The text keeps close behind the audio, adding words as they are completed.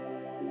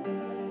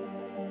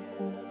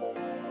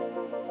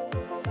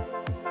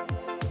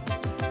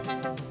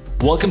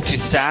Welcome to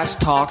SaaS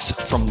Talks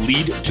from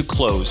Lead to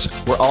Close,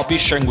 where I'll be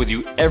sharing with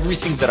you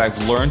everything that I've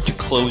learned to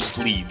close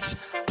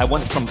leads. I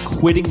went from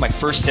quitting my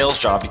first sales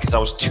job because I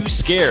was too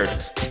scared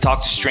to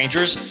talk to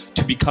strangers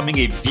to becoming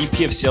a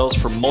VP of sales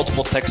for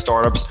multiple tech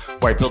startups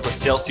where I built a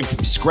sales team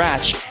from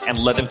scratch and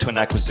led them to an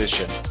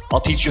acquisition.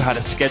 I'll teach you how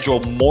to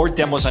schedule more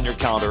demos on your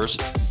calendars,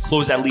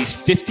 close at least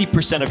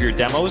 50% of your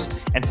demos,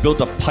 and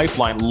build a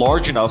pipeline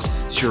large enough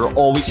so you're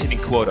always hitting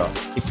quota.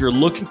 If you're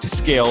looking to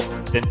scale,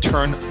 then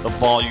turn the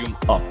volume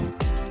up.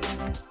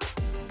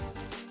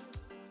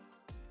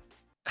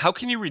 How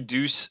can you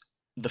reduce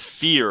the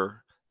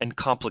fear and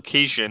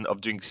complication of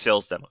doing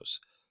sales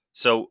demos?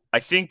 So I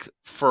think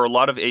for a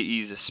lot of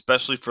AEs,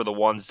 especially for the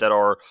ones that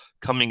are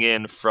coming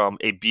in from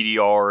a BDR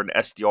or an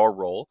SDR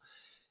role,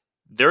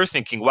 they're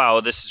thinking, wow,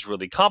 this is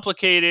really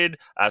complicated.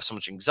 I have so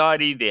much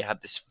anxiety. They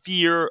have this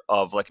fear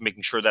of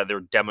making sure that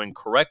they're demoing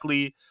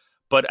correctly.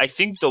 But I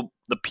think the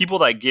people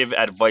that give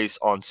advice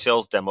on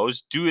sales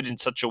demos do it in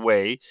such a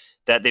way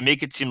that they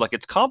make it seem like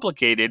it's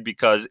complicated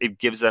because it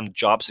gives them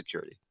job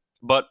security.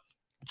 But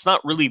it's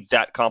not really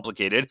that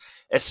complicated,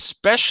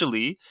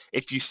 especially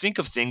if you think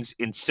of things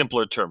in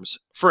simpler terms.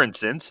 For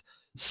instance,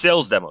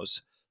 sales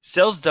demos.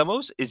 Sales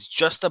demos is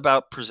just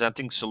about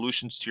presenting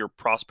solutions to your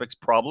prospects'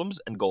 problems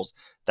and goals.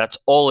 That's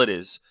all it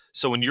is.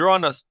 So when you're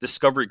on a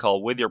discovery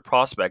call with your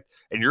prospect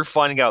and you're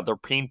finding out their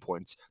pain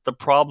points, the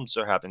problems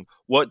they're having,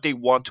 what they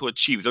want to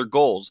achieve, their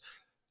goals,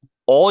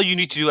 all you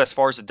need to do as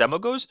far as the demo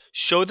goes,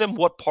 show them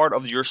what part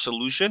of your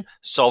solution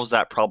solves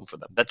that problem for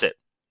them. That's it.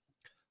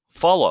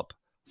 Follow-up.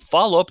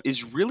 Follow-up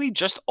is really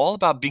just all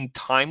about being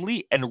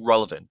timely and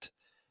relevant.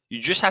 You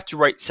just have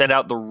to send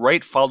out the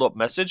right follow-up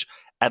message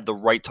at the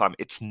right time.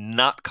 It's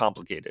not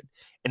complicated.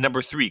 And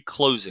number 3,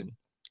 closing.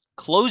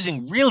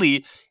 Closing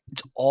really,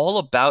 it's all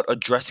about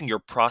addressing your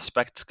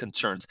prospect's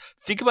concerns.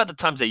 Think about the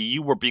times that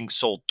you were being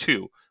sold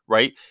to,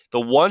 right?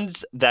 The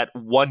ones that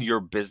won your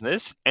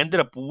business ended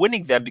up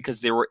winning them because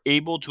they were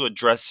able to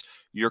address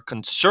your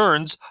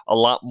concerns a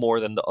lot more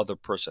than the other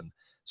person.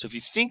 So if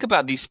you think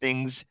about these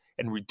things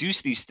and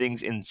reduce these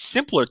things in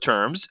simpler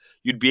terms,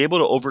 you'd be able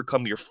to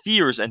overcome your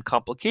fears and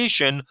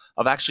complication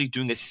of actually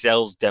doing a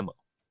sales demo.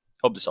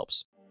 Hope this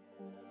helps.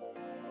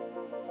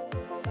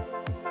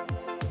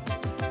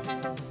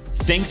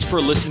 Thanks for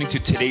listening to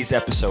today's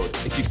episode.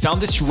 If you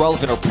found this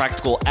relevant or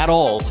practical at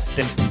all,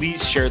 then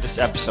please share this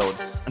episode.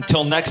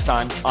 Until next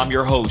time, I'm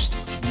your host,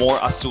 Mor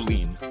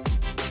Asulin.